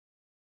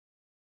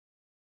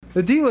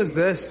The deal is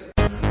this.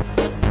 I'll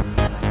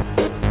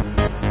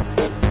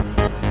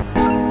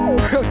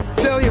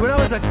tell you, when I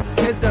was a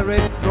kid, I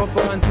read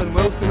Dropper Anton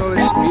Wilson, all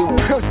this real.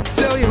 I'll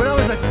tell you, when I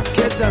was a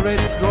kid, I read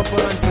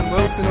Dropper Anton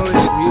Wilson, all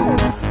this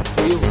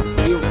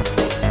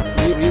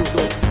real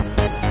dope.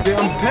 Dude,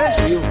 I'm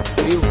pissed.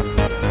 Dude,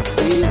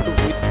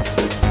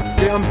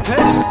 I'm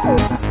pissed.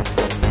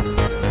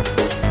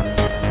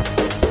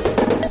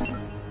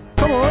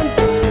 Come on.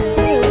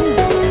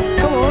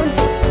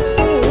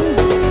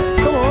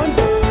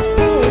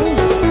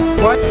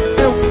 What?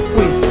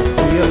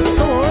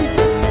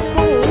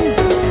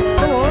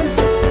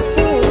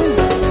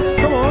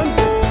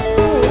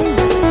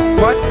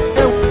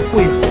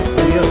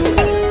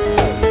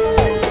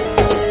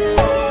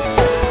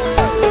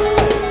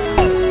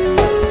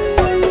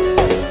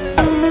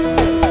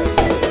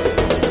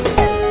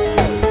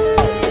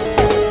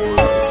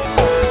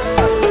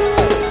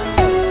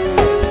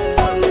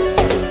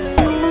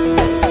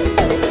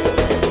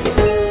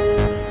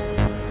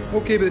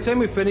 Okay, by the time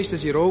we finish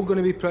this, you're all going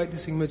to be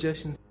practicing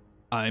magicians.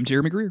 I'm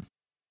Jeremy Greer.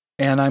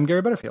 And I'm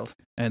Gary Butterfield.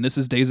 And this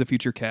is Days of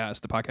Future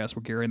Cast, the podcast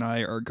where Gary and I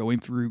are going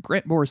through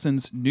Grant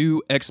Morrison's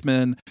new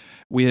X-Men.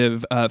 We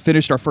have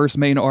finished our first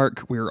main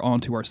arc. We're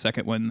on to our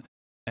second one.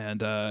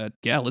 And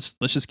let's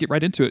just get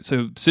right into it.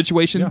 So,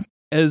 situation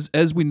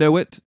as we know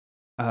it,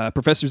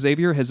 Professor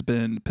Xavier has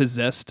been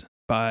possessed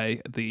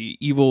by the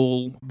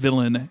evil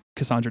villain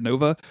Cassandra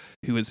Nova,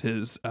 who is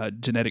his not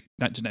genetic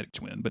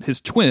twin, but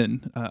his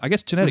twin. I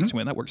guess genetic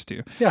twin, that works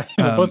too. Yeah,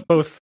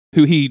 both.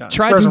 Who he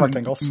tried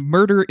to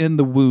murder in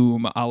the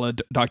womb, a la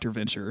Dr.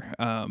 Venture.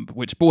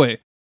 Which, boy,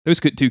 those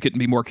two couldn't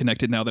be more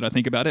connected now that I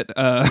think about it.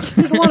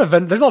 There's a lot of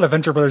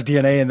Venture Brothers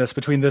DNA in this,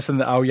 between this and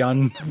the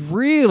Aoyan.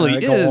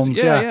 Really is.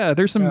 Yeah.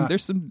 There's some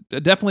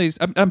definitely.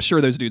 I'm sure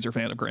those dudes are a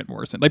fan of Grant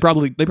Morrison. They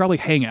probably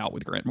hang out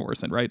with Grant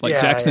Morrison, right?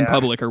 Like Jackson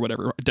Public or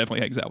whatever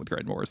definitely hangs out with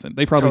Grant Morrison.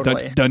 They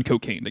probably done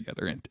cocaine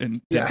together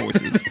and did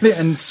voices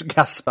and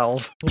cast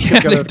spells.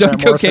 They've done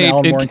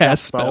cocaine and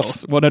cast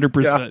spells.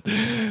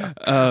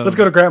 100%. Let's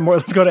go to Grant Moore.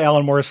 Let's go to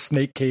Alan Moore's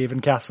snake cave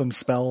and cast some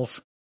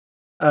spells.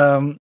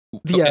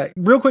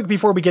 Real quick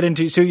before we get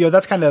into,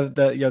 that's kind of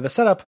the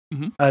setup.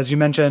 Mm-hmm. As you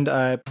mentioned,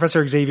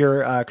 Professor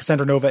Xavier,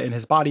 Cassandra Nova in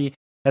his body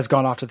has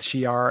gone off to the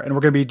Shi'ar, and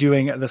we're going to be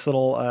doing this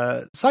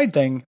little side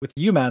thing with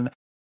U-Men.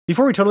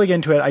 Before we totally get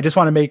into it, I just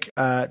want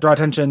to draw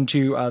attention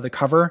to the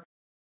cover,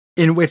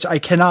 in which I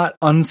cannot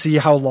unsee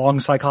how long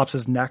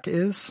Cyclops' neck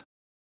is.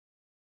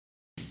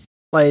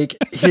 Like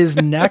his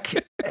neck,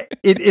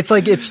 it's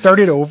like it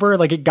started over,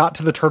 like it got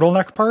to the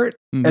turtleneck part,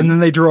 and then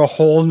they drew a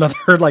whole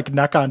nother like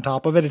neck on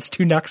top of it. It's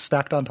two necks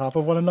stacked on top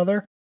of one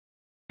another.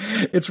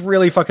 It's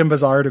really fucking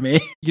bizarre to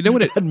me. You know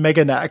what it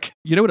mega neck.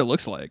 You know what it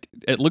looks like?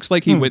 It looks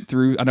like he went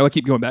through. I know I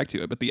keep going back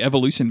to it, but the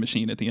evolution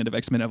machine at the end of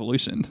X-Men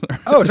Evolution,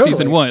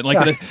 season 1.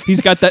 Like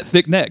he's got that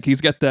thick neck.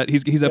 He's got that.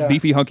 He's a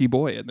beefy hunky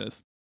boy in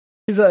this.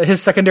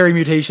 His secondary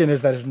mutation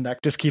is that his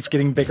neck just keeps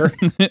getting bigger.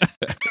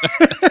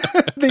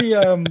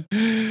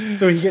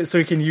 So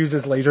he can use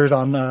his lasers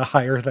on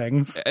higher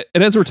things.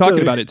 And as we're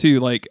talking about it too,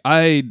 like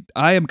I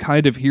am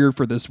kind of here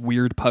for this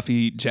weird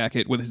puffy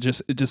jacket with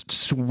just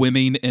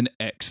swimming in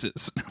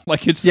X's.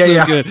 Like it's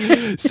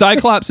good.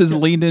 Cyclops has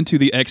leaned into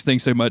the X thing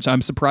so much.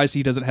 I'm surprised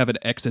he doesn't have an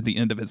X at the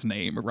end of his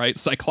name, right?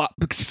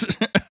 Cyclops.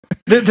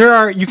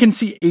 You can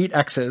see 8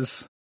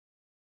 X's.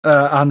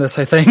 On this,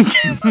 I think.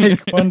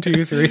 Like 1,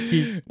 2,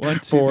 3,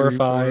 4,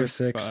 5,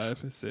 6,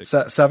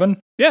 7.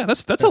 Yeah,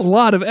 that's a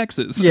lot of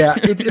X's. Yeah,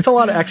 it's a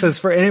lot of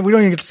X's and we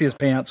don't even get to see his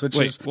pants, which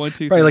is 1,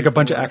 2, probably 3, like a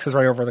bunch of X's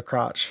right over the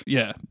crotch.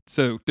 Yeah,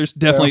 so there's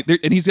definitely,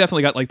 and he's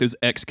definitely got like those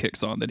X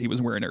kicks on that he was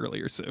wearing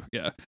earlier. So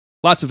yeah,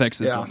 lots of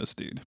X's on this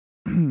dude.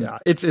 Yeah,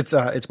 it's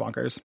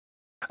bonkers.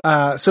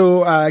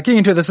 Getting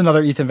into it, this is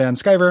another Ethan Van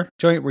Sciver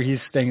joint where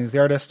he's staying as the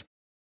artist,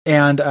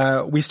 and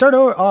we start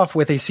off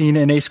with a scene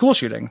in a school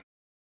shooting.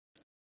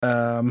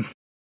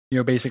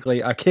 Basically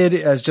a kid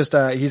is just,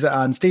 he's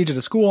on stage at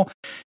a school.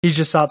 He's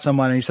just shot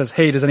someone and he says,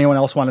 "Hey, does anyone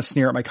else want to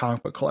sneer at my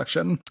comic book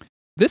collection?"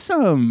 This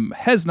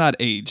has not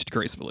aged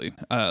gracefully.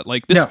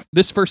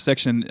 This first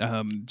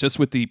section, just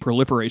with the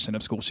proliferation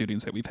of school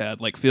shootings that we've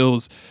had, like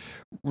feels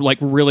like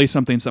really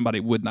something somebody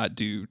would not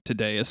do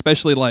today.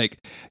 Especially like,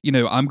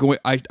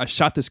 I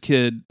shot this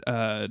kid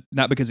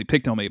not because he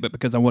picked on me, but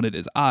because I wanted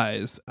his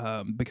eyes,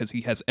 because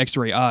he has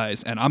X-ray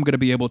eyes, and I'm going to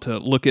be able to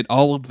look at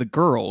all of the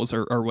girls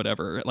or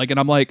whatever. Like, and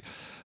I'm like,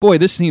 boy,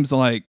 this seems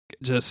like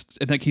I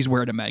think he's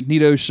wearing a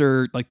Magneto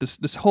shirt. Like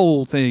this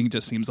whole thing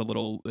just seems a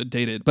little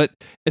dated, but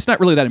it's not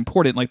really that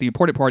important. Like the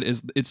important part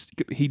is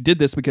he did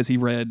this because he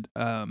read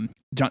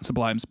John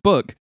Sublime's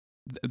book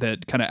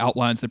that kind of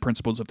outlines the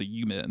principles of the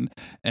U-Men.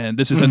 And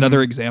this is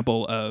another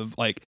example of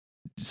like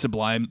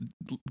Sublime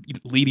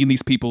leading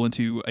these people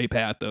into a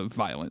path of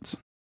violence.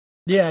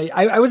 Yeah,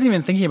 I wasn't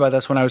even thinking about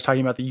this when I was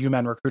talking about the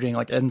U-Men recruiting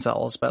like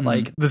incels, but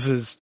like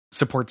this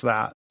supports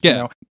that.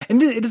 Yeah.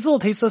 And it is a little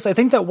tasteless. I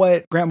think that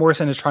what Grant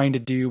Morrison is trying to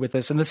do with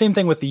this, and the same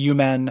thing with the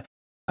U-Men,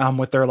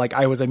 with their like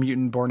I was a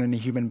mutant born in a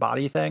human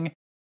body thing,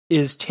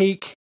 is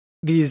take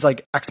these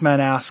like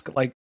X-Men-esque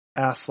like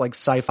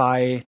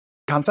sci-fi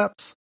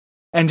concepts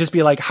and just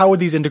be like, how would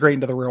these integrate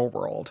into the real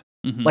world?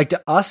 Mm-hmm. Like,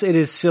 to us, it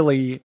is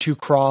silly to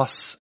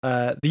cross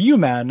the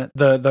U-Men,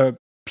 the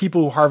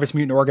people who harvest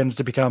mutant organs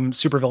to become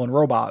supervillain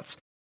robots,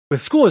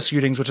 with school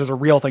shootings, which is a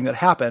real thing that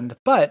happened.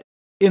 But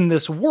in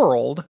this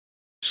world,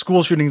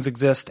 school shootings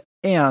exist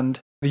and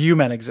the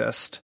U-Men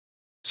exist.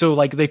 So,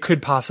 like, they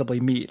could possibly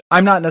meet.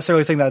 I'm not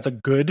necessarily saying that's a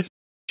good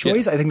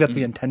choice. I think that's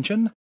the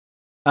intention.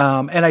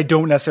 And I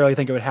don't necessarily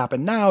think it would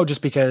happen now,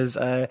 just because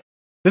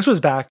this was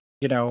back,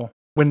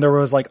 when there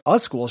was like a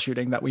school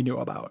shooting that we knew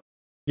about.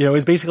 It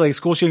was basically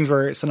school shootings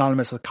were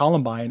synonymous with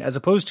Columbine, as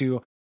opposed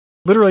to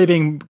literally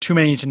being too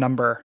many to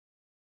number.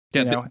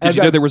 Yeah. Did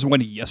you know there was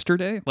one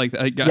yesterday? Like,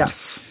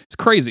 yes, it's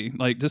crazy.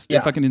 Like, just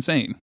fucking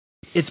insane.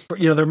 It's,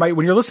 there might,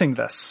 when you're listening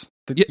to this,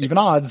 even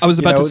odds. I was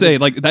about to say,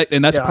 like, that,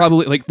 and that's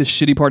probably, like, the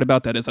shitty part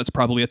about that is that's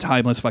probably a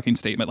timeless fucking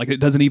statement. Like,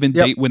 it doesn't even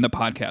date when the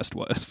podcast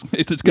was.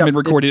 It's been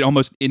recorded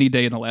almost any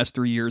day in the last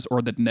 3 years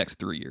or the next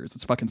 3 years.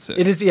 It's fucking sick.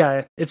 It is,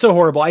 it's so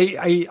horrible.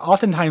 I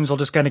oftentimes will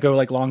just kind of go,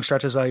 like, long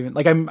stretches without even,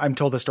 like, I'm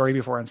told the story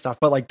before and stuff,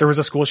 but, like, there was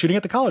a school shooting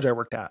at the college I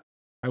worked at.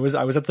 I was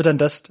at the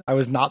dentist. I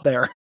was not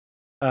there.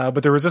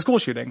 But there was a school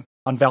shooting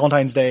on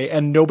Valentine's Day,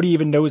 and nobody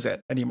even knows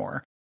it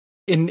anymore.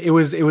 And it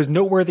was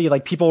noteworthy.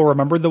 Like, people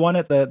remembered the one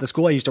at the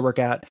school I used to work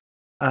at,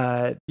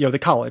 the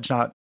college,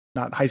 not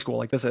high school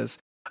like this is,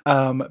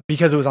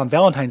 because it was on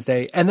Valentine's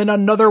Day. And then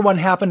another one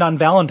happened on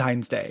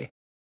Valentine's Day.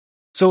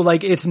 So,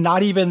 like, it's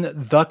not even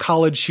the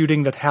college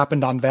shooting that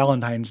happened on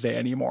Valentine's Day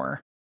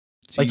anymore.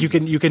 Jesus.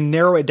 Like, you can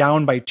narrow it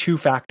down by 2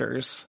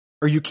 factors,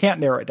 or you can't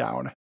narrow it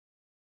down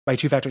by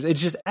 2 factors.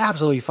 It's just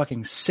absolutely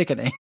fucking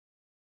sickening.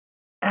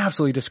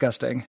 Absolutely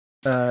disgusting.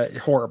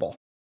 Horrible.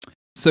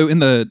 So in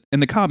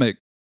the comic,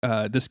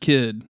 this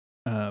kid,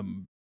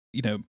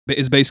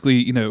 is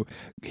basically,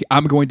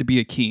 I'm going to be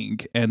a king,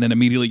 and then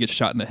immediately gets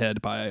shot in the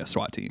head by a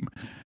SWAT team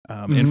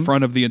in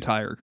front of the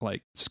entire,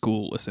 like,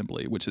 school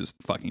assembly, which is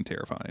fucking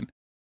terrifying.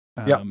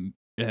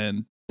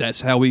 And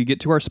that's how we get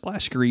to our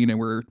splash screen, and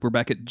we're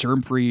back at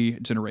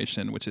germ-free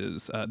generation, which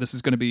is this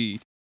is going to be.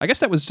 I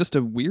guess that was just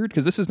a weird,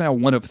 because this is now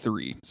 1 of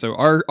 3, so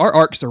our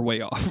arcs are way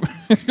off.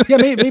 Yeah,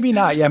 maybe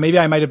not. Yeah, maybe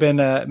I might have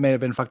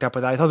been fucked up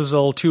with that. I thought this was a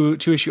little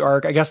two issue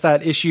arc. I guess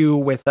that issue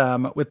with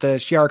the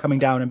Shi'ar coming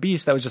down and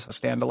Beast, that was just a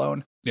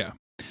standalone. Yeah.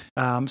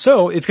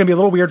 So it's gonna be a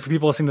little weird for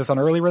people listening to this on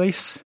early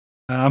release.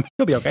 It'll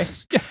be okay.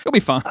 Yeah, it'll be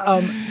fine.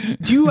 I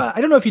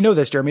don't know if you know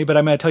this, Jeremy, but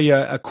I'm gonna tell you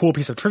a cool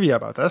piece of trivia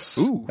about this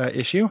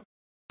issue.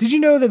 Did you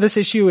know that this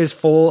issue is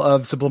full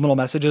of subliminal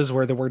messages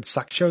where the word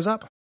 "suck" shows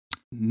up?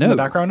 No. In the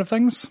background of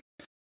things.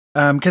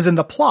 Because in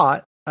the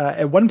plot,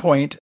 at one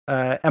point,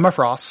 Emma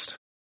Frost,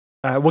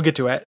 we'll get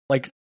to it,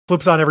 like,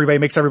 flips on everybody,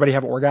 makes everybody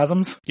have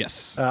orgasms.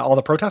 Yes. All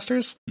the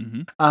protesters.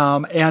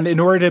 Mm-hmm. And in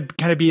order to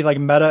kind of be like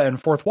meta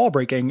and fourth wall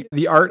breaking,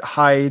 the art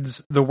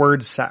hides the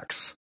word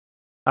sex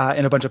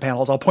in a bunch of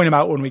panels. I'll point them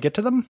out when we get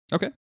to them.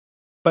 Okay.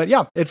 But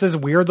yeah, it's this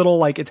weird little,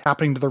 like, it's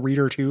happening to the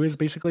reader too, is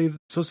basically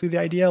supposed to be the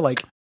idea.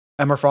 Like,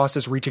 Emma Frost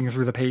is reaching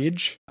through the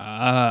page.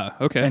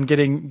 Okay. And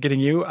getting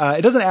you.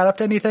 It doesn't add up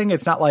to anything.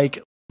 It's not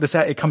like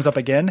it comes up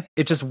again.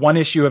 It's just 1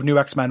 issue of New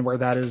X-Men where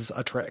that is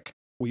a trick.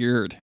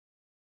 Weird.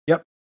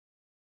 Yep.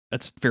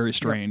 That's very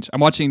strange. Yep.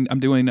 I'm watching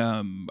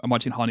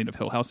Haunting of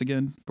Hill House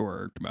again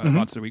for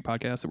Monster Week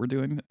podcast that we're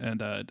doing. And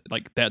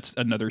like, that's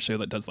another show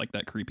that does like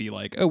that creepy,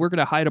 like, oh, we're going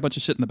to hide a bunch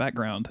of shit in the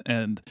background.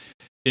 And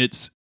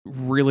it's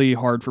really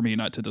hard for me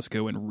not to just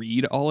go and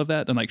read all of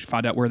that and like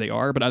find out where they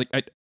are. But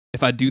I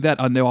if I do that,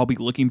 I know I'll be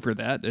looking for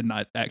that and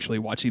not actually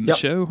watching the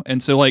show.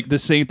 And so, like, the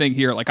same thing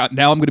here. Like,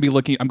 now I'm going to be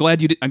looking. I'm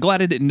glad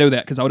I didn't know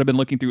that, because I would have been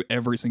looking through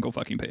every single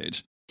fucking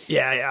page.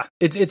 Yeah.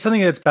 It's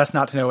something that's best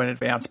not to know in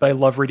advance, but I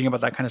love reading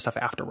about that kind of stuff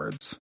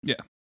afterwards. Yeah.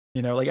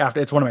 Like,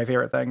 after, it's one of my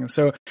favorite things.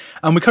 So,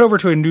 we cut over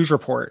to a news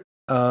report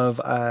of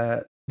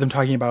them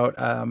talking about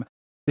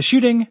the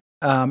shooting.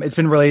 It's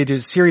been related to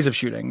a series of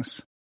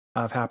shootings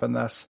have happened.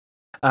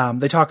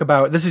 They talk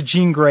about, this is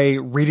Jean Grey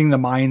reading the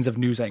minds of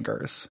news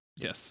anchors.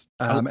 Yes.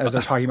 As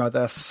they're talking about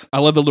this. I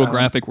love the little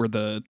graphic where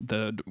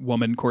the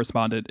woman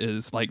correspondent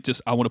is like,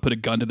 just, I want to put a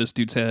gun to this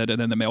dude's head. And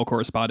then the male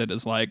correspondent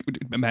is like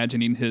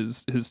imagining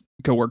his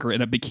coworker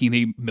in a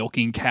bikini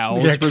milking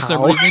cows for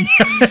some reason.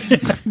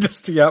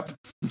 Yep.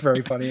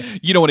 Very funny.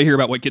 You don't want to hear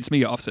about what gets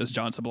me off, says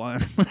John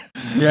Sublime.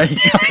 Yeah,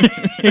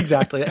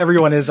 exactly.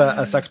 Everyone is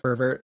a sex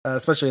pervert,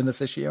 especially in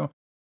this issue.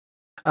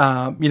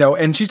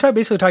 And she's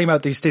basically talking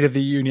about the state of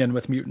the union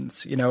with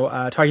mutants,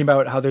 talking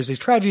about how there's these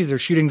tragedies, there's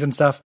shootings and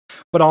stuff,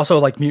 but also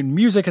like mutant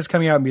music is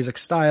coming out, music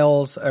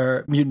styles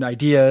or mutant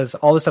ideas,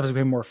 all this stuff is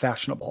becoming more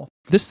fashionable.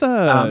 This,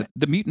 the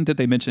mutant that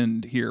they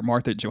mentioned here,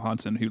 Martha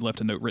Johansson, who left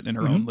a note written in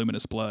her own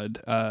luminous blood,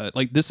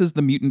 like, this is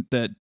the mutant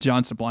that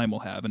John Sublime will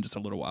have in just a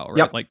little while, right?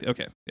 Yep. Like,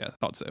 okay. Yeah, I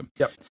thought so.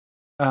 Yep.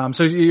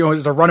 So,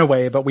 it's a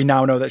runaway, but we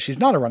now know that she's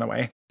not a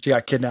runaway. She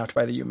got kidnapped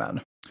by the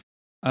U-Men.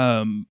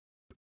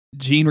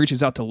 Jean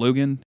reaches out to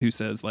Logan, who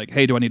says like,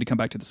 "Hey, do I need to come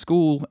back to the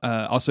school?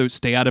 Also,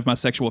 stay out of my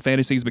sexual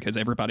fantasies because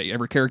every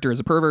character is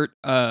a pervert."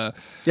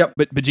 Yep.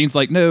 But Jean's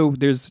like, "No,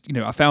 there's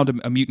I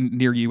found a mutant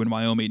near you in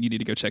Wyoming. And you need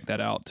to go check that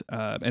out."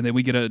 And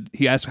then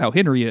he asks how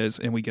Henry is,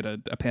 and we get a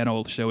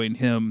panel showing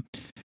him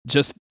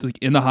just like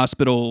in the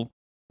hospital.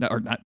 Or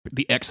not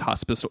the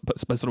ex-hospital.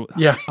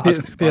 Yeah,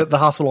 the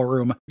hospital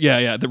room.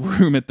 Yeah, the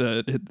room at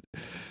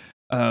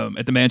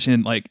the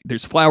mansion. Like,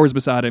 there's flowers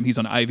beside him. He's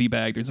on an IV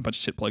bag. There's a bunch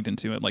of shit plugged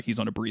into it. Like, he's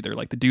on a breather.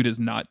 Like, the dude is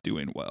not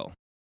doing well.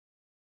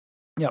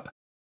 Yep.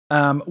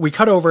 We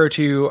cut over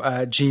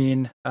to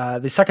Jean.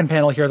 The second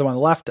panel here, the one on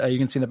the left, you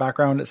can see in the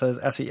background, it says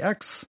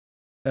SEX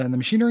and the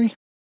machinery.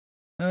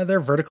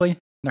 They're vertically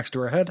next to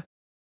her head.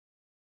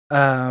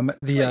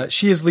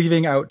 She is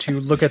leaving out to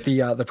look at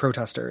the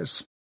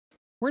protesters.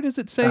 Where does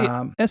it say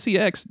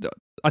SEX?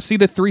 I see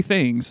the three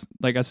things.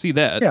 Like, I see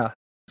that. Yeah.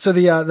 So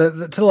the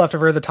to the left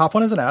of her, the top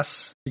one is an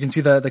S. You can see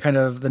the kind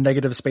of the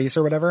negative space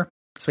or whatever,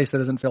 space that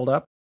isn't filled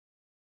up.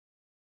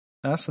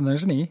 S, and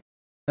there's an E,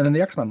 and then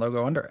the X-Men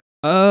logo under it.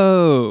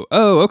 Oh,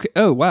 okay.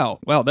 Oh, wow.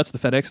 That's the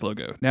FedEx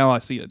logo. Now I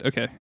see it.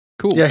 Okay,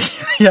 cool. Yeah.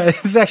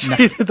 It's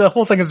actually the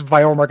whole thing is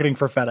viral marketing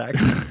for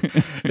FedEx.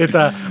 It's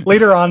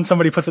later on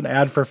somebody puts an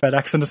ad for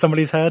FedEx into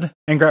somebody's head,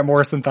 and Grant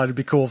Morrison thought it'd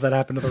be cool if that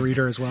happened to the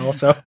reader as well.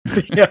 So,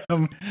 yeah.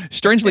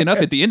 Strangely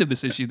enough, at the end of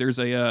this issue, there's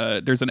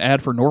an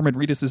ad for Norman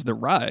Reedus' The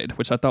Ride,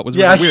 which I thought was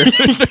really weird.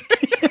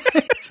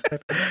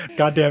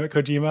 God damn it,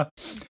 Kojima.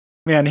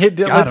 Man, we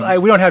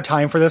don't have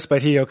time for this,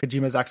 but Hideo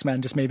Kojima's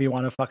X-Men just made me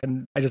want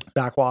to I just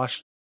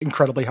backwash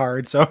incredibly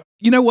hard. So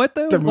you know what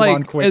though,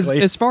 like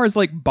as far as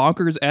like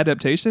bonkers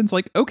adaptations,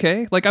 like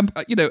okay, like I'm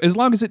as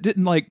long as it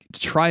didn't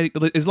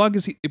as long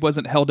as it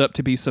wasn't held up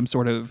to be some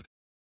sort of,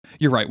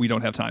 you're right, we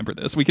don't have time for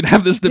this, we can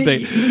have this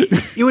debate.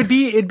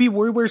 It'd be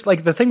worse.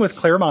 Like the thing with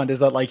Claremont is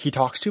that like he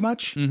talks too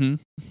much. Mm-hmm.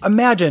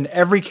 Imagine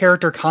every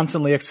character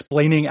constantly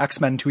explaining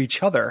X-Men to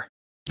each other.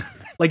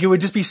 Like it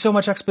would just be so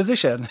much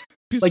exposition.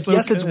 Like so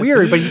yes, good. It's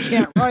weird, but he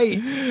can't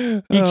write.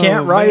 He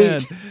can't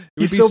write.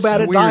 He's so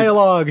bad at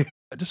dialogue.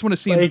 I just want to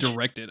see him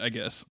direct it, I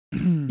guess.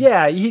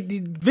 Yeah,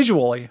 he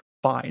visually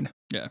fine.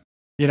 Yeah.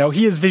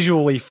 He is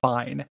visually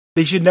fine.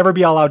 They should never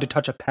be allowed to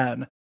touch a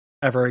pen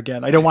ever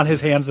again. I don't want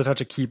his hands to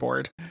touch a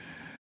keyboard.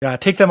 Yeah,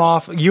 take them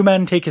off. You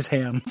men take his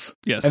hands.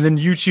 Yes. And then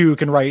you two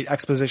can write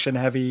exposition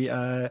heavy,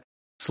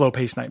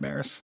 slow-paced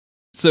nightmares.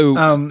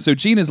 So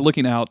Jean is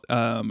looking out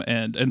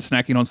and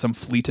snacking on some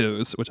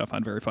Fleetos, which I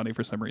find very funny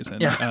for some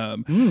reason. Yeah.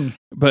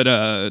 But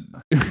I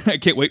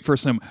can't wait for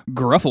some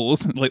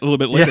Gruffles like a little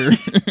bit later.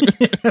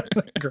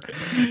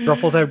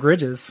 Gruffles have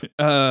gridges.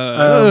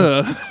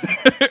 Yeah.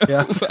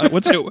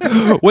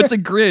 What's a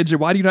gridge?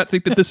 Why do you not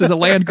think that this is a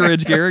land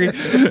gridge, Gary?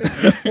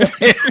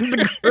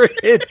 Land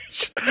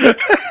gridge.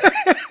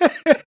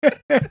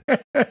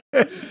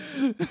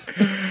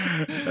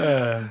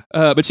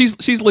 But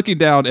she's looking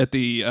down at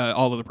the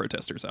all of the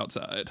protesters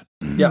outside.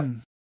 Yeah.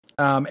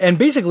 And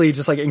basically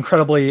just like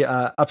incredibly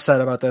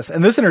upset about this.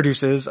 And this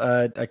introduces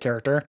a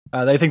character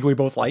that I think we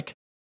both like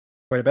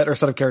quite a bit, or a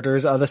set of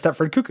characters, the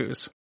Stepford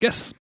Cuckoos.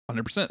 Yes,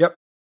 100%. Yep.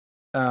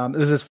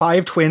 This is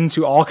 5 twins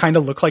who all kind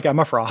of look like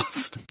Emma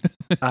Frost.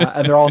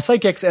 And they're all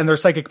psychics, and their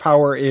psychic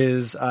power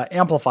is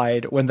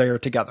amplified when they are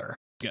together.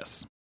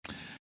 Yes.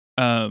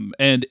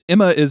 And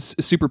Emma is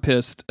super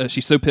pissed.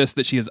 She's so pissed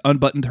that she has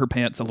unbuttoned her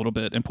pants a little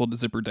bit and pulled the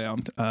zipper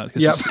down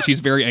because she's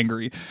very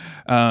angry.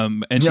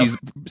 And she's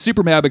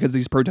super mad because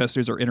these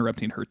protesters are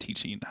interrupting her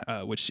teaching,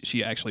 which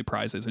she actually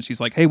prizes. And she's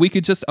like, "Hey, we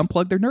could just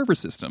unplug their nervous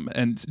system."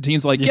 And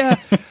Jean's like, "Yeah,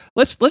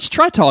 let's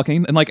try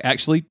talking and like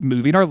actually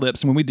moving our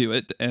lips when we do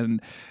it."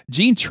 And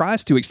Jean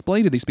tries to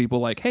explain to these people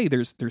like, "Hey,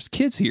 there's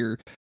kids here.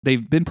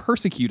 They've been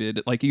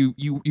persecuted. Like you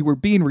were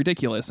being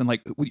ridiculous, and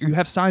like you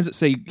have signs that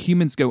say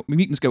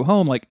mutants go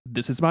home. Like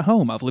this is my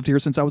home. I've lived here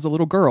since I was a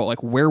little girl.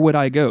 Like where would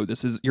I go?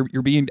 This is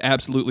you're being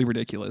absolutely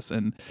ridiculous."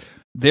 And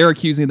they're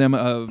accusing them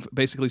of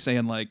basically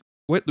saying like,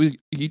 "What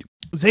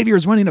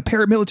Xavier's running a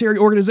paramilitary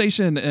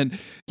organization, and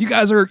you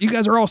guys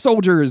are all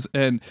soldiers."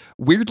 And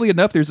weirdly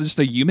enough, there's just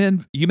a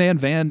U-Man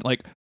van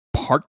like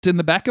parked in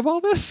the back of all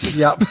this.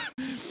 Yep.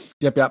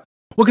 Well,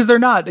 because they're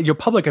not.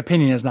 Public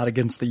opinion is not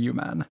against the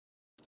U-Man.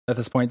 At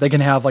this point, they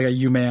can have like a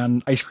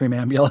U-Man ice cream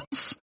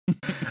ambulance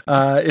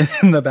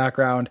in the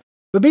background.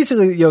 But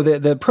basically,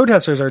 the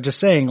protesters are just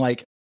saying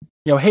like,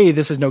 hey,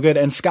 this is no good.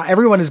 And Scott,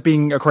 everyone is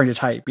being according to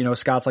type.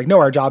 Scott's like, no,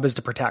 our job is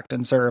to protect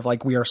and serve.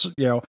 Like we are,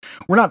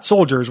 we're not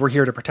soldiers. We're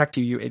here to protect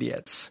you, you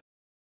idiots.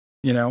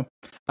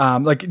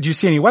 Like, do you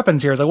see any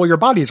weapons here? It's like, well, your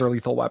bodies are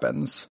lethal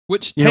weapons.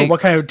 Which, what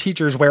kind of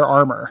teachers wear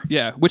armor?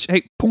 Yeah. Which,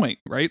 point,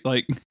 right?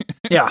 Like,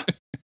 yeah.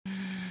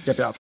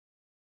 Yep.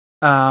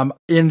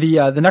 In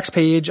the next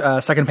page,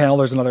 second panel,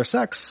 there's another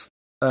sex.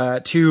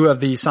 2 of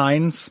the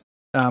signs,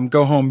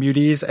 go home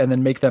muties and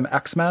then make them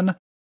X-Men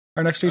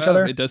are next to each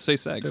other. It does say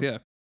sex, yeah.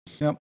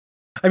 Yep.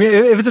 I mean,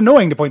 if it's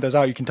annoying to point those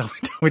out, you can tell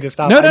me to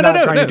stop. I'm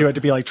not trying to do it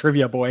to be like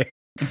Trivia Boy.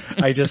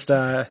 I just,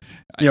 it's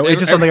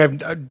just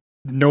something I've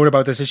known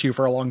about this issue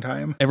for a long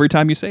time. Every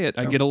time you say it,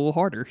 I get a little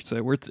harder,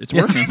 so it's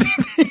working.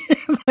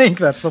 think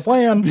that's the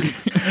plan.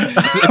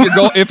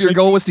 if your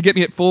goal was to get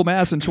me at full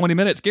mass in 20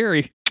 minutes,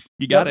 Gary,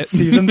 you got it.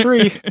 Season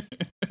 3.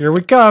 Here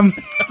we come.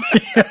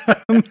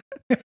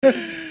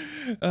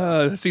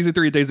 Season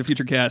 3 of Days of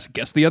Future Cast.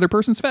 Guess the other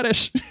person's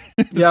fetish.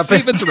 Yeah, see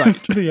if it's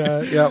right.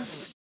 Yeah.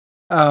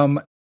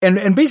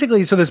 And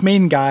basically, so this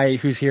main guy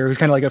who's here, who's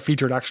kind of like a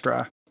featured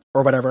extra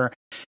or whatever,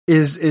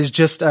 is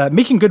just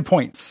making good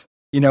points.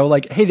 You know,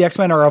 like, hey, the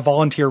X-Men are a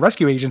volunteer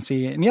rescue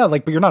agency, and yeah,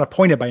 like, but you're not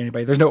appointed by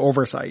anybody. There's no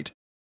oversight.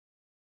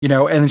 You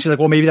know, and then she's like,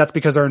 well, maybe that's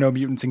because there are no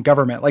mutants in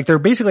government. Like, they're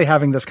basically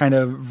having this kind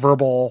of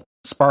verbal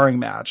sparring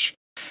match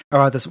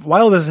about this.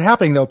 While this is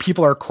happening, though,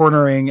 people are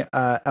cornering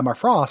Emma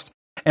Frost,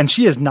 and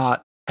she is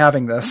not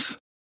having this.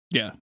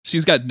 Yeah,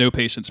 she's got no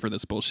patience for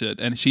this bullshit,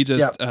 and she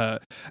just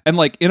and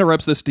like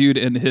interrupts this dude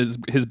in his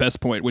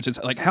best point, which is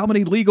like, how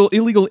many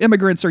illegal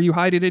immigrants are you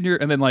hiding in your?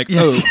 And then like,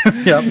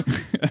 yep.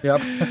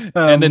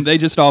 And then they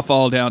just all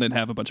fall down and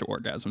have a bunch of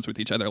orgasms with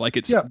each other, like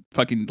it's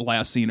fucking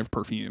last scene of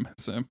Perfume.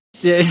 So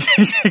yeah,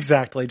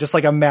 exactly. Just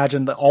like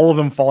imagine all of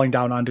them falling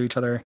down onto each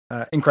other,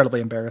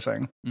 incredibly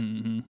embarrassing.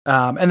 Mm-hmm.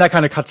 And that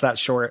kind of cuts that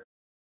short.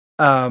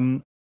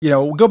 You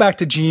know, we'll go back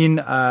to Jean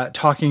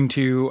talking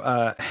to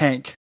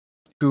Hank,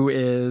 who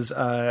is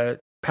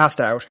passed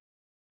out,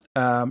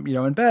 you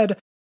know, in bed,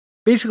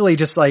 basically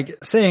just like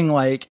saying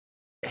like,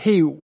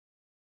 hey,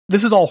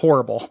 this is all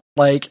horrible.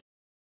 Like,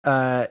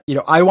 you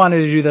know, I wanted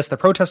to do this. The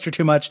protests are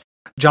too much.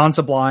 John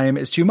Sublime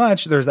is too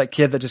much. There's that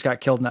kid that just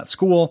got killed in that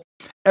school.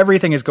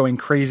 Everything is going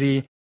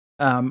crazy.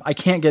 I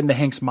can't get into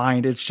Hank's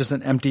mind. It's just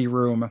an empty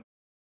room,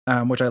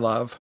 which I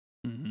love.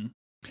 Mm-hmm.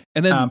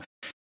 And then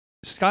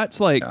Scott's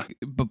like,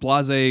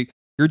 blase,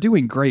 you're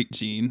doing great,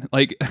 Jean.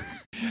 Like,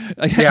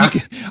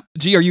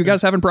 gee, are you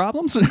guys having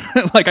problems?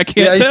 Like, I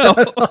can't tell.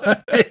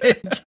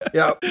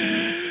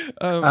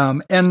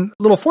 And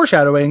little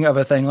foreshadowing of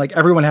a thing, like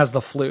everyone has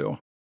the flu,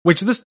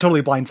 which this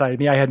totally blindsided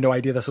me. I had no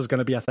idea this was going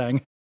to be a thing.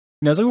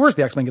 You know, I was like, of course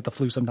the X-Men get the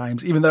flu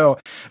sometimes, even though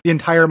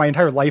my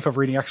entire life of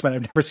reading X-Men,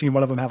 I've never seen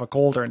one of them have a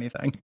cold or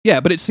anything. Yeah,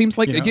 but it seems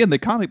like, again, the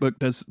comic book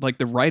does, like,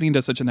 the writing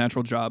does such an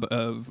excellent job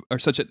of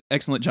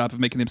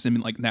making them seem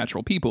like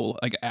natural people,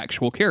 like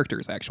actual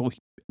characters, actual,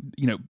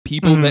 you know,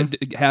 people that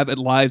have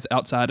lives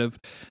outside of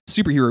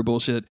superhero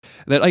bullshit,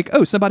 that like,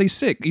 oh, somebody's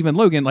sick. Even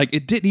Logan, like,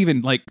 it didn't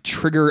even like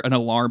trigger an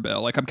alarm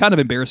bell. Like, I'm kind of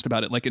embarrassed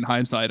about it, like in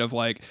hindsight of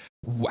like,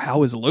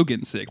 how is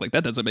Logan sick? Like,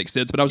 that doesn't make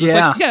sense. But I was just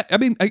like, yeah, I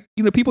mean,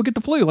 you know, people get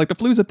the flu. Like, the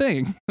flu's a thing.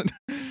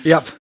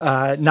 Yep.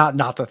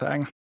 Not the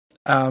thing.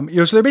 You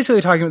know, so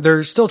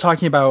they're still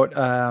talking about,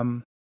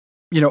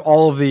 you know,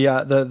 all of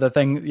the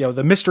thing, you know,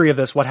 the mystery of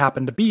this, what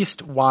happened to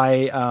Beast,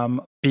 why,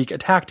 Beak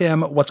attacked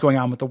him, what's going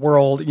on with the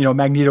world. You know,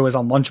 Magneto is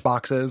on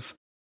lunchboxes,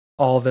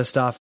 all of this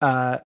stuff.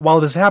 While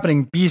this is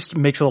happening, Beast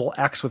makes a little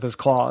X with his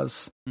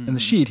claws in the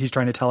sheet. He's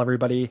trying to tell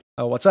everybody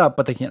what's up,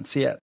 but they can't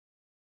see it.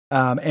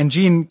 And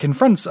Jean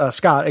confronts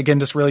Scott, again,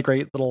 just really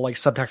great little like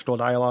subtextual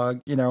dialogue,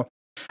 you know.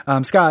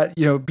 Scott,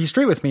 you know, be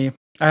straight with me.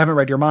 I haven't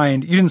read your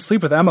mind. You didn't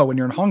sleep with Emma when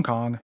you're in Hong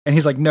Kong. And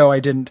he's like, no, I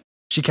didn't.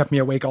 She kept me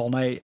awake all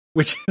night,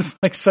 which is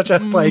like such a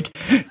like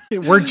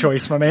word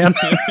choice, my man.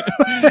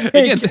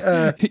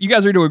 Again, you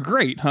guys are doing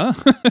great, huh?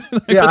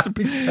 Yeah,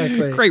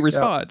 exactly. Great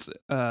response.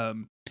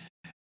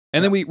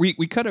 And then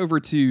we cut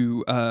over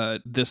to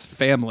this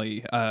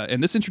family,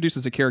 and this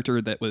introduces a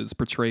character that was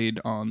portrayed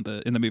in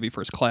the movie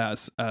First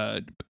Class,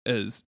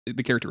 as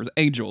the character was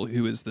Angel,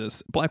 who is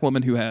this black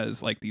woman who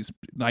has like these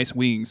nice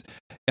wings,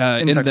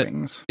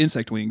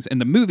 insect wings. In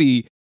the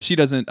movie, she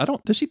doesn't.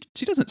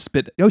 She doesn't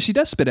spit. Oh, she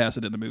does spit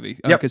acid in the movie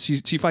because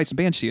she fights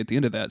Banshee at the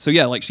end of that. So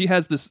yeah, like she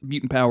has this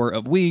mutant power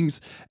of wings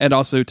and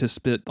also to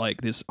spit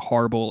like this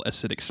horrible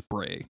acidic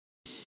spray.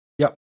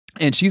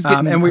 And she's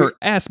getting her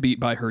ass beat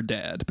by her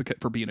dad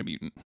for being a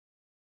mutant.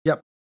 Yep.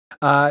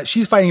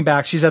 She's fighting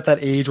back. She's at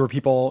that age where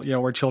people, you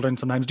know, where children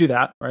sometimes do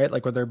that, right?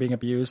 Like when they're being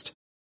abused.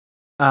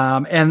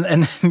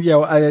 And you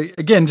know,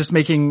 again, just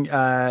making,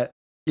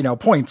 you know,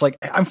 points like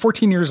I'm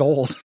 14 years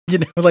old, you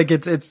know, like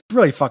it's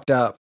really fucked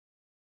up.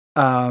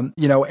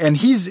 You know, and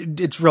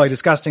it's really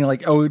disgusting.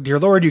 Like, oh, dear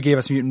Lord, you gave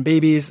us mutant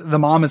babies. The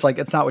mom is like,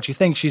 it's not what you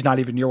think. She's not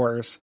even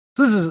yours.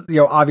 So this is, you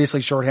know,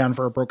 obviously shorthand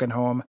for a broken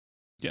home.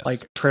 Yes. Like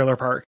trailer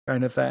park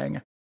kind of thing.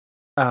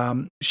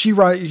 She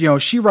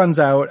runs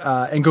out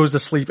and goes to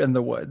sleep in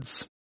the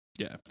woods.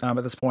 Yeah.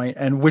 At this point,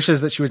 and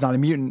wishes that she was not a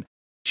mutant.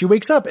 She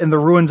wakes up in the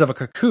ruins of a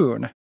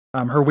cocoon.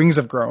 Her wings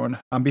have grown.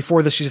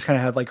 Before this, she just kind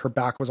of had like her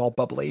back was all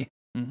bubbly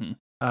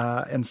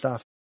and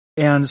stuff.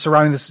 And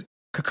surrounding this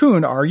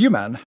cocoon are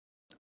U-Men.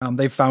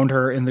 They found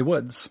her in the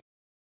woods.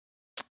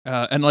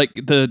 And like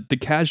the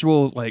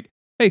casual like,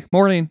 hey,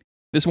 morning.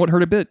 This won't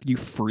hurt a bit, you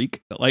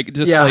freak. Like,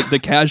 just like the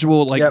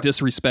casual, like,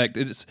 disrespect.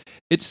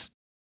 It's,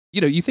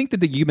 you know, you think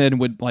that the U-Men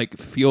would, like,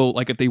 feel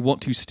like if they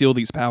want to steal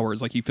these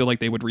powers, like, you feel like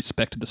they would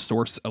respect the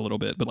source a little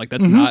bit. But, like,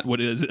 that's not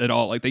what it is at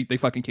all. Like, they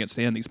fucking can't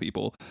stand these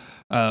people.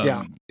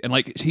 And,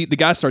 like, the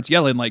guy starts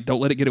yelling, like, don't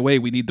let it get away.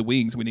 We need the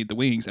wings. We need the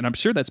wings. And I'm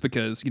sure that's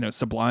because, you know,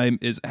 Sublime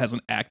has an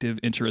active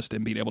interest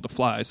in being able to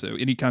fly. So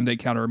anytime they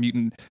encounter a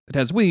mutant that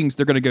has wings,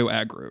 they're going to go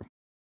aggro.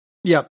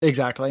 Yep,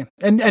 exactly.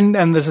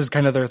 And this is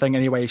kind of their thing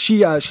anyway.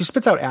 She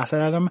spits out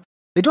acid at him.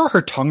 They draw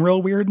her tongue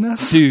real weird in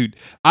this. Dude,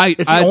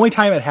 it's the only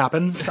time it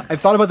happens.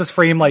 I've thought about this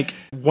frame like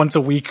once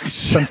a week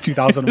since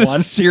 2001.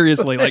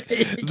 Seriously, like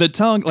the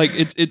tongue, like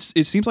it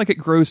seems like it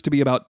grows to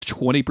be about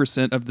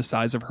 20% of the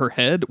size of her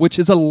head, which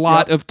is a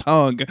lot of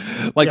tongue.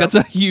 Like that's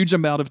a huge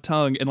amount of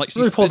tongue, and like she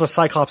really pulls a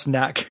Cyclops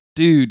neck.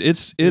 Dude,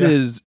 it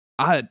is.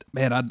 I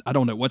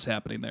don't know what's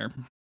happening there.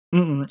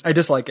 I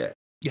dislike it.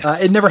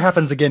 Yes. It never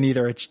happens again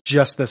either. It's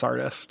just this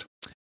artist.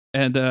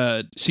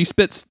 And she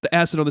spits the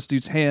acid on this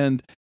dude's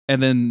hand.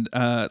 And then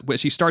when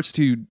she starts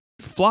to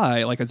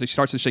fly, like as she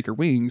starts to shake her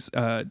wings,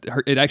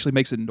 it actually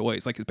makes a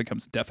noise, like it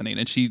becomes deafening.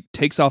 And she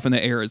takes off in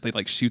the air as they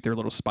like shoot their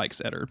little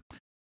spikes at her.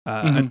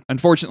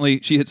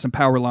 Unfortunately, she hits some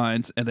power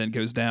lines and then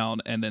goes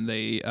down. And then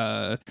they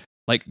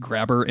like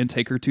grab her and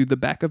take her to the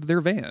back of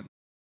their van.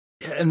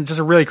 And just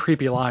a really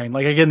creepy line.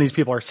 Like again, these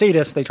people are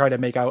sadists. They try to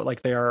make out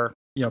like they are,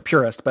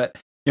 purist. But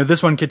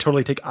this one could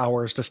totally take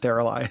hours to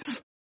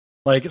sterilize.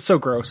 Like it's so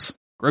gross.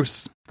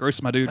 Gross,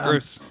 my dude.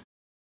 Gross.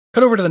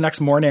 Cut over to the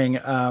next morning,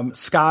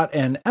 Scott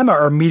and Emma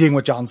are meeting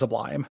with John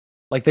Sublime.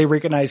 Like they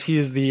recognize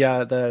he's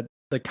the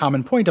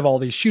common point of all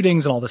these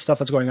shootings and all this stuff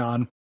that's going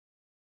on.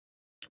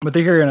 But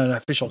they're here in an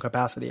official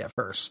capacity at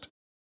first.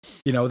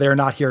 They're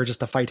not here just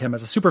to fight him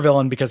as a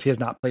supervillain because he has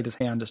not played his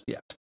hand just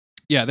yet.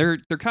 Yeah, they're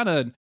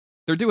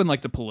doing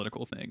like the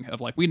political thing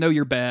of like, we know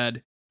you're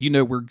bad,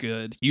 we're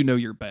good,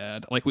 you're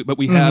bad. Like, but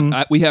we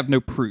have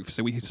no proof,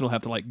 so we still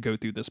have to like go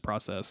through this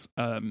process.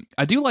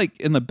 I do like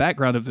in the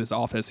background of his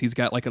office, he's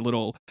got like a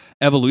little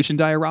evolution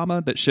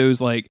diorama that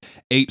shows like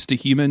apes to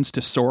humans to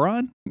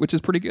Sauron, which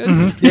is pretty good.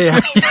 Yeah.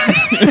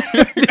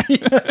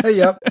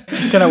 Yep.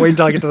 Cannot wait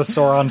until I get to the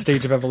Sauron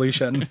stage of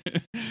evolution.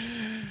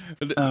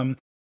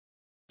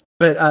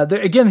 But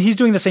again, he's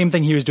doing the same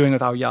thing he was doing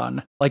with Ao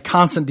Yun, like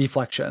constant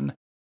deflection.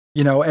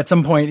 At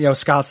some point,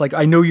 Scott's like,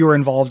 I know you were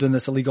involved in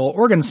this illegal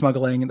organ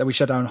smuggling that we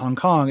shut down in Hong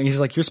Kong. And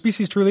he's like, your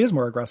species truly is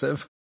more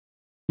aggressive.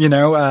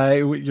 You're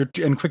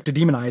and quick to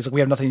demonize. Like, we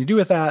have nothing to do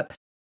with that.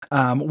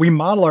 We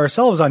model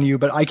ourselves on you,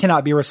 but I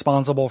cannot be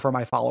responsible for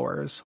my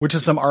followers, which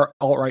is some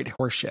alt-right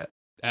horseshit.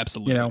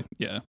 Absolutely.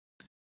 Yeah.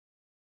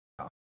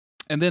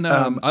 And then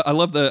I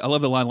love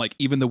the line, like,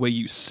 even the way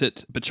you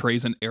sit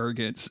betrays an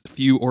arrogance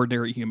few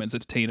ordinary humans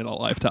attain in a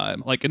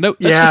lifetime. Like, no,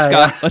 that's just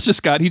Scott. Yeah. That's just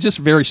Scott. He's just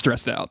very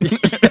stressed out.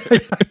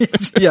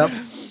 Yep.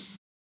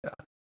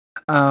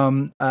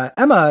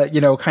 Emma,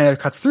 kind of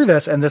cuts through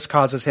this, and this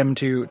causes him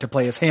to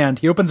play his hand.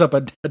 He opens up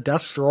a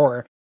desk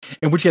drawer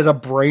in which he has a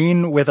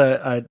brain with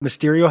a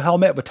Mysterio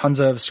helmet with tons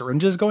of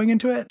syringes going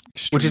into it,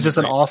 which is just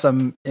an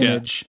awesome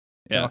image.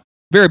 Yeah.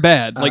 Very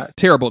bad, like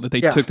terrible that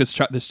they took this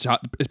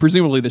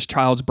presumably this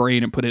child's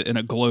brain and put it in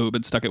a globe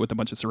and stuck it with a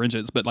bunch of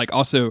syringes. But like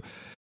also,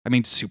 I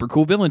mean, super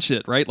cool villain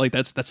shit, right? Like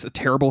that's a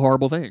terrible,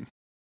 horrible thing.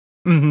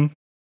 Mm-hmm.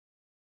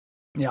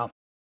 Yeah.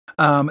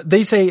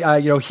 They say,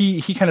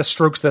 he kind of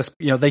strokes this.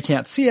 They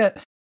can't see it.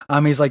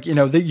 He's like,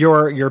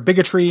 your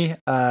bigotry,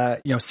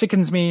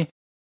 sickens me.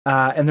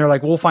 And they're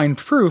like, we'll find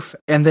proof.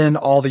 And then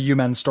all the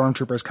U-Men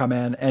stormtroopers come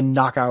in and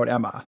knock out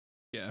Emma.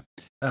 Yeah.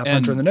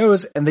 Punch her in the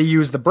nose, and they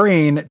use the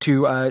brain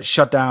to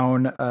shut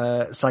down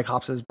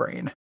Cyclops'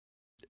 brain.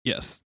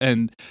 Yes,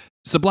 and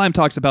Sublime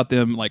talks about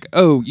them like,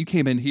 oh, you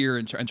came in here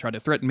and tried to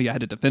threaten me. I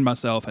had to defend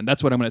myself, and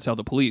that's what I'm going to tell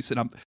the police. And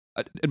I'm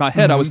in my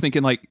head, I was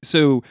thinking like,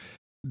 so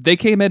they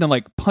came in and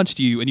like punched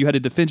you, and you had to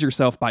defend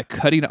yourself by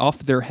cutting off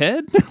their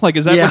head. Like,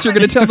 is that what you're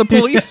going to tell the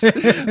police,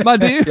 my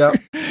dude?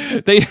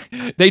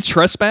 Yep. They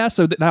trespass,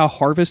 so that now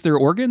harvest their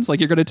organs.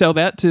 Like, you're going to tell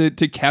that to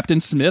Captain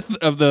Smith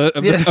of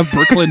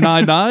Brooklyn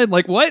Nine-Nine?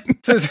 Like, what?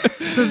 So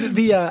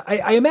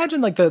I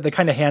imagine like the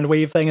kind of hand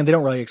wave thing, and they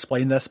don't really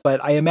explain this,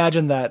 but I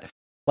imagine that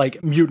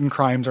like mutant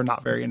crimes are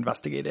not very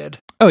investigated.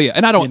 Oh yeah,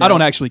 and I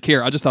don't actually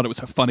care. I just thought it was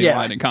a funny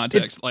line in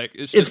context.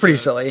 It's pretty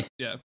silly.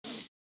 Yeah,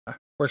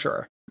 for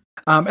sure.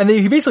 And then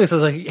he basically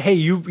says like, hey,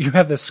 you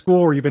have this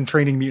school where you've been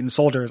training mutant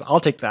soldiers. I'll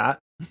take that.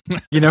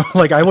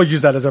 Like I will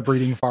use that as a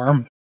breeding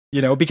farm,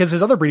 because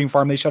his other breeding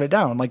farm, they shut it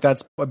down. Like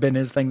that's been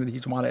his thing that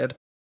he's wanted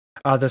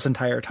this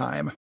entire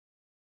time.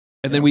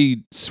 And then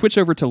we switch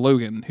over to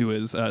Logan, who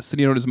is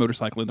sitting on his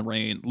motorcycle in the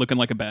rain, looking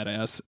like a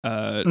badass.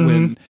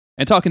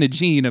 And talking to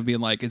Jean of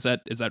being like, is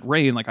that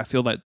Rain? Like, I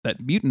feel that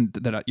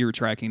mutant that you're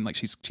tracking, like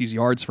she's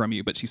yards from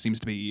you, but she seems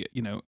to be,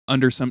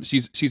 under some,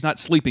 she's not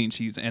sleeping.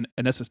 She's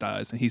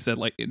anesthetized. And he said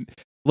like,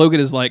 Logan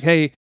is like,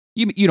 hey,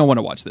 you don't want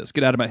to watch this.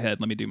 Get out of my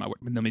head. Let me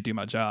do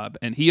my job.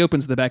 And he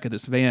opens the back of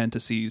this van to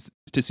see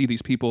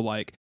these people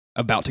like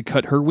about to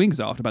cut her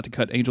wings off, about to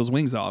cut Angel's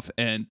wings off,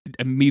 and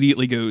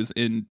immediately goes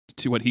into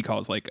what he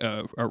calls like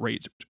a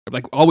rage,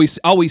 like always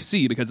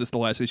see, because it's the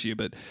last issue,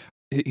 but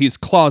his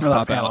claws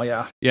pop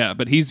out. Yeah,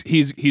 but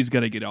he's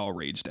gonna get all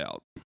raged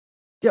out.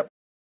 Yep,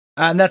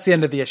 and that's the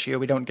end of the issue.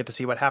 We don't get to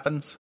see what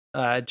happens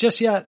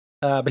just yet,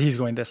 but he's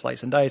going to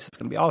slice and dice. It's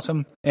gonna be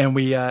awesome, and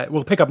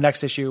we'll pick up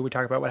next issue. We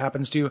talk about what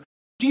happens to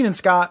Jean and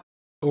Scott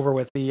over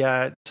with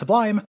the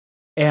Sublime,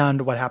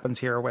 and what happens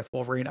here with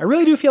Wolverine. I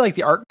really do feel like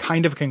the arc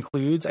kind of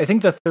concludes. I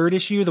think the third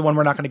issue, the one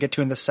we're not going to get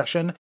to in this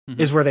session,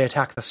 is where they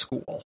attack the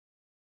school.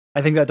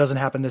 I think that doesn't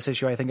happen this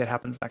issue. I think it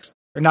happens next,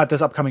 or not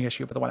this upcoming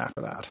issue, but the one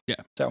after that. Yeah.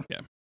 So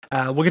yeah.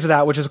 We'll get to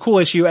that, which is a cool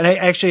issue. And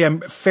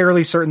I'm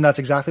fairly certain that's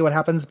exactly what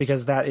happens,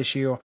 because that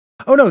issue.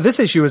 Oh no, this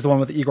issue is the one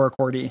with Igor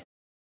Kordy,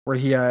 where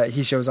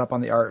he shows up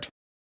on the art.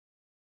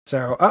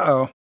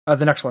 So,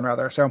 the next one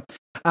rather. So,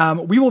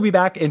 we will be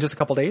back in just a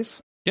couple days.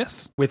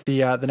 Yes. With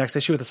the next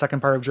issue, with the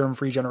second part of Germ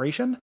Free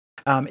Generation.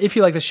 If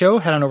you like the show,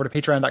 head on over to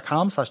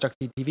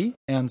patreon.com/DuckFeedTV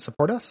and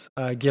support us.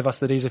 Give us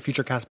the Days of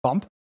Future Cast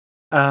bump,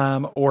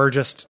 or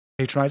just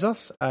patronize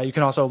us. You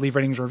can also leave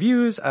ratings,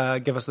 reviews,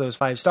 give us those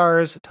 5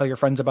 stars, tell your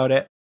friends about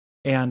it.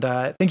 And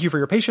thank you for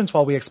your patience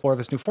while we explore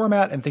this new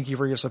format, and thank you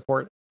for your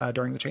support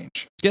during the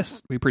change.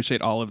 Yes, we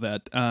appreciate all of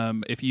that.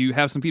 If you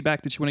have some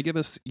feedback that you want to give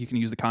us, you can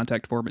use the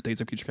contact form at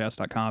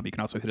daysoffuturecast.com. You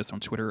can also hit us on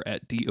Twitter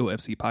at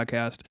DOFC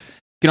Podcast.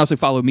 You can also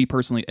follow me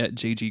personally at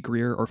JG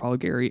Greer, or follow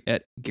Gary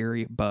at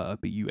Gary Buh,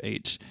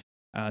 B-U-H.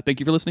 Thank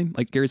you for listening.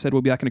 Like Gary said,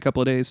 we'll be back in a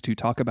couple of days to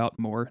talk about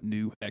more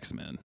new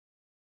X-Men.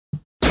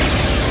 These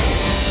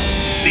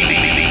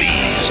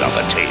are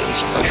the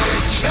tales of the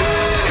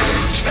great